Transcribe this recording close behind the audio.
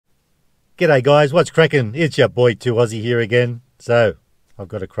G'day guys, what's cracking? It's your boy 2Aussie here again. So, I've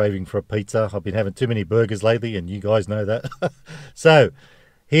got a craving for a pizza. I've been having too many burgers lately and you guys know that. So,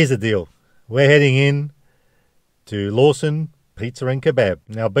 here's the deal. We're heading in to Lawson Pizza and Kebab.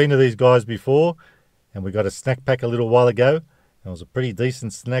 Now, I've been to these guys before and we got a snack pack a little while ago. It was a pretty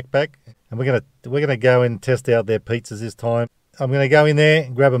decent snack pack. And we're gonna go and test out their pizzas this time. I'm gonna go in there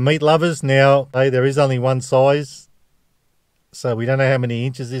and grab a meat lovers. Now, hey, there is only one size, so we don't know how many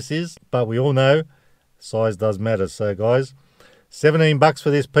inches this is, but we all know size does matter. So guys, $17 for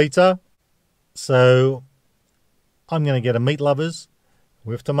this pizza. So I'm gonna get a meat lovers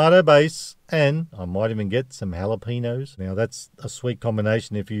with tomato base, and I might even get some jalapenos. Now that's a sweet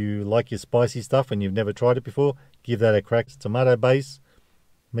combination. If you like your spicy stuff and you've never tried it before, give that a crack. Tomato base,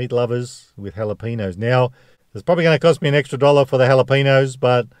 meat lovers with jalapenos. Now, it's probably going to cost me an extra $1 for the jalapenos,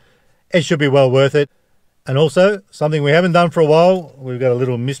 but it should be well worth it. And also, something we haven't done for a while, we've got a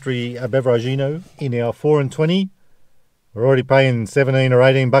little mystery beveragino in our 4 and 20. We're already paying 17 or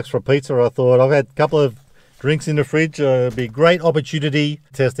 18 bucks for a pizza. I thought I've had a couple of drinks in the fridge. It'd be a great opportunity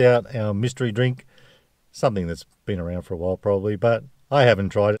to test out our mystery drink. Something that's been around for a while probably, but I haven't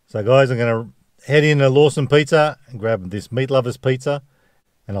tried it. So guys, I'm going to head in to Lawson Pizza and grab this meat lovers pizza,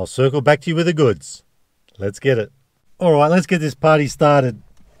 and I'll circle back to you with the goods. Let's get it. All right, let's get this party started.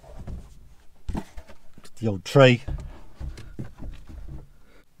 The old tray.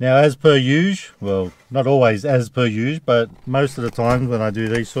 Now, as per usual, well, not always as per usual, but most of the time when I do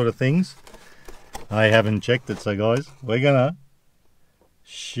these sort of things, I haven't checked it. So guys, we're gonna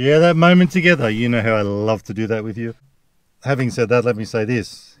share that moment together. You know how I love to do that with you. Having said that, let me say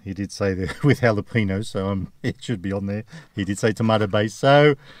this. He did say that with jalapenos, so it should be on there. He did say tomato base,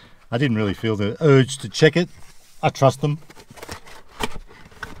 so I didn't really feel the urge to check it. I trust them.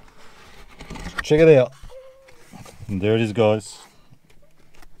 Check it out. And there it is, guys.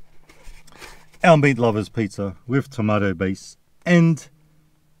 Our meat lovers pizza with tomato base and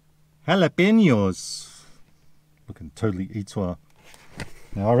jalapenos. Looking totally eats well.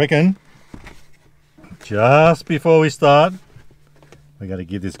 Now I reckon just before we start, we got to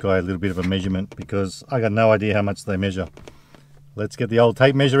give this guy a little bit of a measurement because I got no idea how much they measure. Let's get the old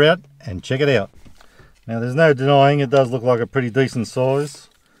tape measure out and check it out. Now there's no denying it does look like a pretty decent size.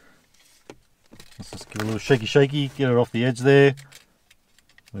 Let's just give it a little shaky, get it off the edge there.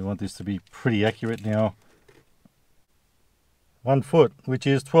 We want this to be pretty accurate now. 1 foot, which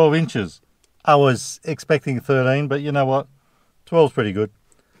is 12 inches. I was expecting 13, but you know what? 12's pretty good.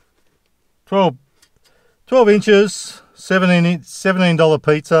 12 inches, $17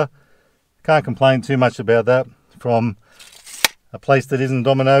 pizza. Can't complain too much about that from a place that isn't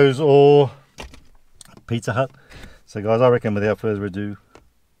Domino's or Pizza Hut. So guys, I reckon without further ado,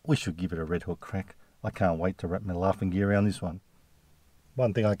 we should give it a red hot crack. I can't wait to wrap my laughing gear around this one.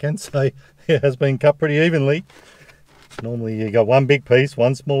 One thing I can say, it has been cut pretty evenly. Normally you got one big piece,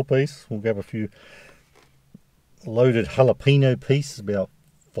 one small piece. We'll grab a few loaded jalapeno pieces, about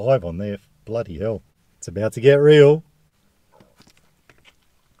 5 on there. Bloody hell. It's about to get real.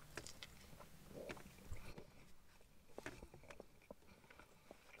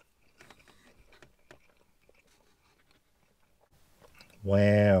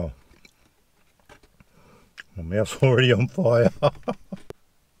 Wow. My mouth's already on fire.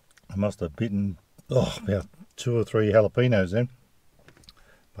 I must have bitten about 2 or 3 jalapenos then.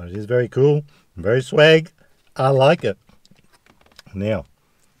 But it is very cool, very swag. I like it. Now,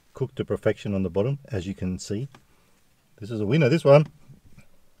 cooked to perfection on the bottom, as you can see. This is a winner, this one.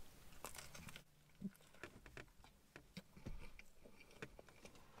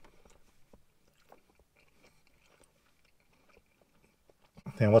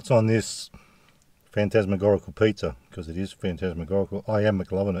 Now, what's on this phantasmagorical pizza? Because it is phantasmagorical. I am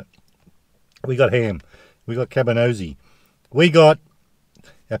McLovin it. We got ham. We got cabanossi. We got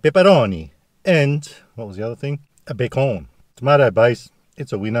a pepperoni. And, what was the other thing? A bacon. Tomato base.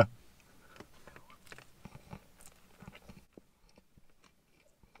 It's a winner.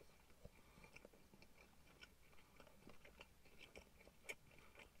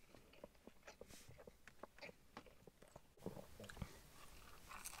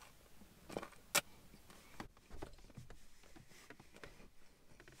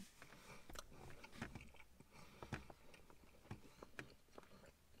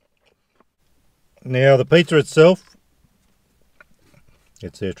 Now the pizza itself,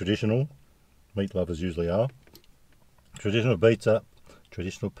 it's their traditional, meat lovers usually are, traditional pizza,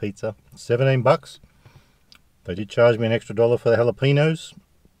 17 bucks. They did charge me an extra $1 for the jalapenos,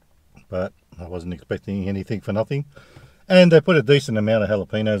 but I wasn't expecting anything for nothing. And they put a decent amount of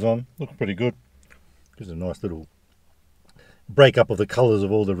jalapenos on. Looks pretty good. Gives a nice little breakup of the colours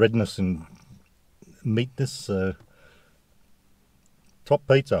of all the redness and meatness. So top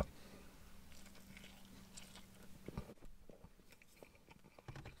pizza.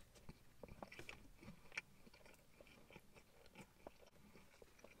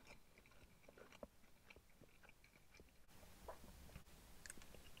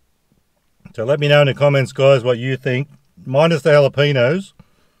 So let me know in the comments, guys, what you think. Minus the jalapenos,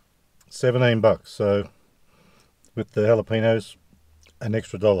 17 bucks. So with the jalapenos, an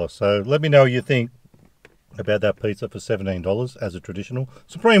extra $1. So let me know what you think about that pizza for $17 as a traditional.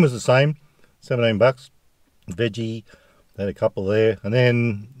 Supreme was the same, 17 bucks. Veggie, they had a couple there. And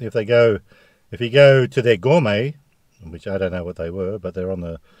then if you go to their gourmet, which I don't know what they were, but they're on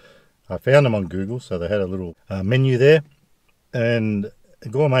the, I found them on Google, so they had a little menu there. And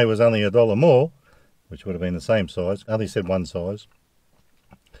gourmet was only $1 more, which would have been the same size. I only said one size.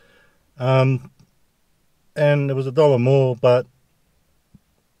 And it was $1 more, but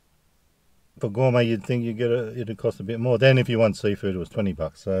for gourmet you'd think it'd cost a bit more. Then if you want seafood, it was 20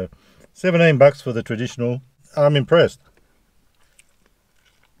 bucks. So 17 bucks for the traditional. I'm impressed.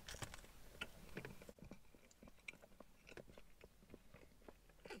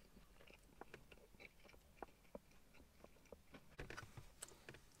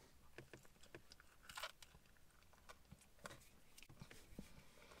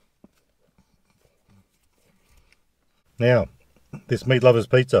 Now, this Meat Lovers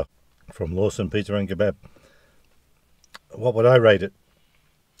Pizza from Lawson Pizza and Kebab. What would I rate it?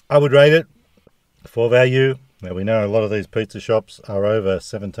 I would rate it for value. Now, we know a lot of these pizza shops are over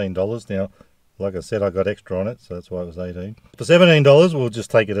 $17. Now, like I said, I got extra on it, so that's why it was $18. For $17, we'll just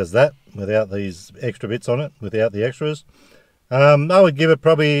take it as that, without these extra bits on it, without the extras. I would give it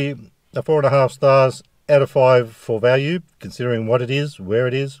probably a 4.5 stars out of 5 for value, considering what it is, where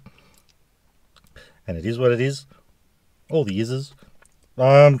it is, and it is what it is. All the ises.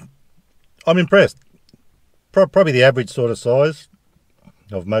 I'm impressed. Probably the average sort of size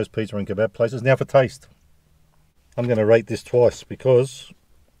of most pizza and kebab places. Now for taste, I'm going to rate this twice, because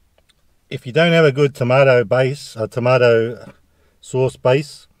if you don't have a good tomato base, a tomato sauce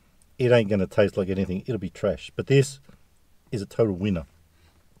base, it ain't going to taste like anything. It'll be trash. But this is a total winner.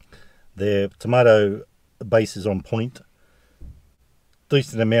 Their tomato base is on point.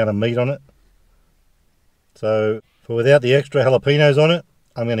 Decent amount of meat on it. So for without the extra jalapenos on it,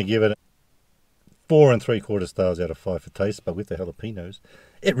 I'm going to give it 4 3/4 stars out of 5 for taste. But with the jalapenos,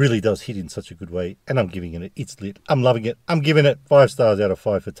 it really does hit in such a good way, and I'm giving it, it's lit. I'm loving it. I'm giving it 5 stars out of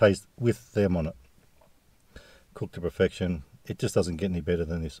 5 for taste with them on it. Cooked to perfection. It just doesn't get any better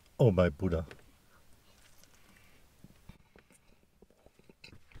than this. Oh my Buddha.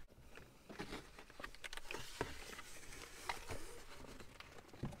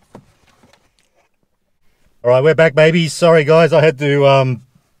 Alright, we're back, babies. Sorry guys, I had to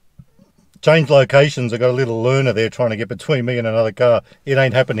change locations. I got a little learner there trying to get between me and another car. It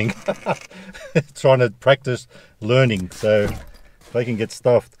ain't happening. Trying to practice learning so they can get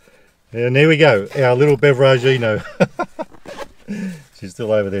stuffed. And there we go, our little Beveragino. She's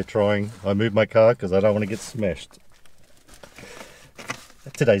still over there trying. I moved my car because I don't want to get smashed.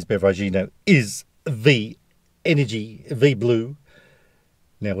 Today's Beveragino is V Energy, V Blue.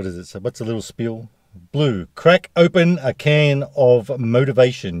 Now what is it? So what's a little spill? Blue. Crack open a can of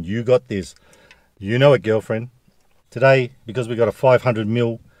motivation. You got this. You know it, girlfriend. Today, because we got a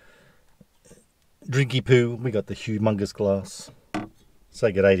 500ml drinky poo, we got the humongous glass.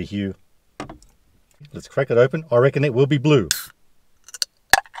 Say good day to Hugh. Let's crack it open. I reckon it will be blue.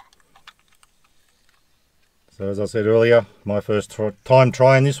 So as I said earlier, my first time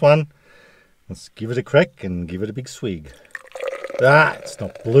trying this one. Let's give it a crack and give it a big swig. Ah, it's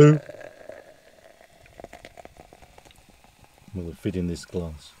not blue. Will it fit in this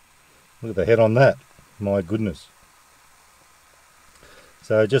glass? Look at the head on that. My goodness.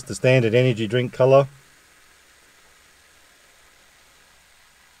 So just the standard energy drink colour.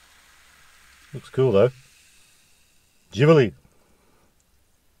 Looks cool though. Ghibli.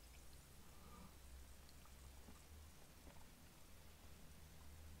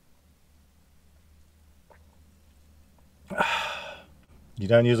 You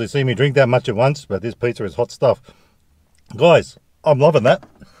don't usually see me drink that much at once, but this pizza is hot stuff. Guys, I'm loving that.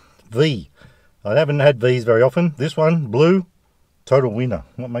 V. I haven't had V's very often. This one, blue, total winner.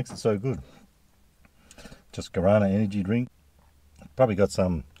 What makes it so good? Just Guarana energy drink. Probably got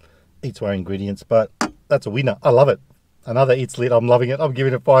some Eats Way ingredients, but that's a winner. I love it. Another It's Lit. I'm loving it. I'm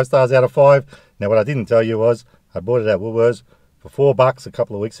giving it 5 stars out of 5. Now, what I didn't tell you was I bought it at Woolworths for $4 a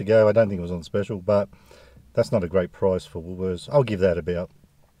couple of weeks ago. I don't think it was on special, but that's not a great price for Woolworths. I'll give that about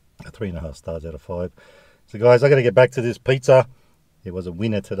 3.5 stars out of 5. So guys, I got to get back to this pizza. It was a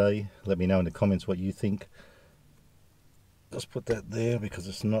winner today. Let me know in the comments what you think. Just put that there because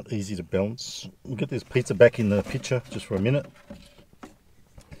it's not easy to balance. We'll get this pizza back in the picture just for a minute,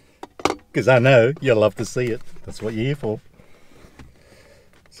 because I know you'll love to see it. That's what you're here for.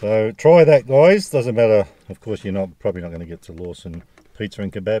 So try that, guys. Doesn't matter. Of course, you're probably not going to get to Lawson pizza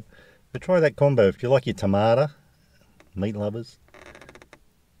and kebab, but try that combo if you like your tomato. Meat lovers.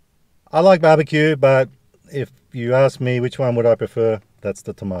 I like barbecue, but if you ask me which one would I prefer, that's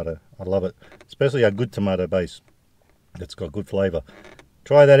the tomato. I love it, especially a good tomato base that's got good flavour.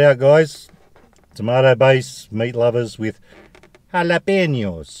 Try that out, guys. Tomato base, meat lovers with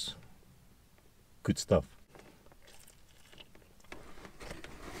jalapeños. Good stuff.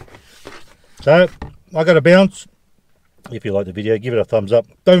 So, I got to bounce. If you like the video, give it a thumbs up.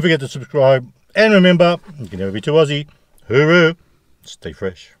 Don't forget to subscribe. And remember, you can never be too Aussie. Hooroo. Stay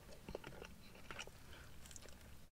fresh.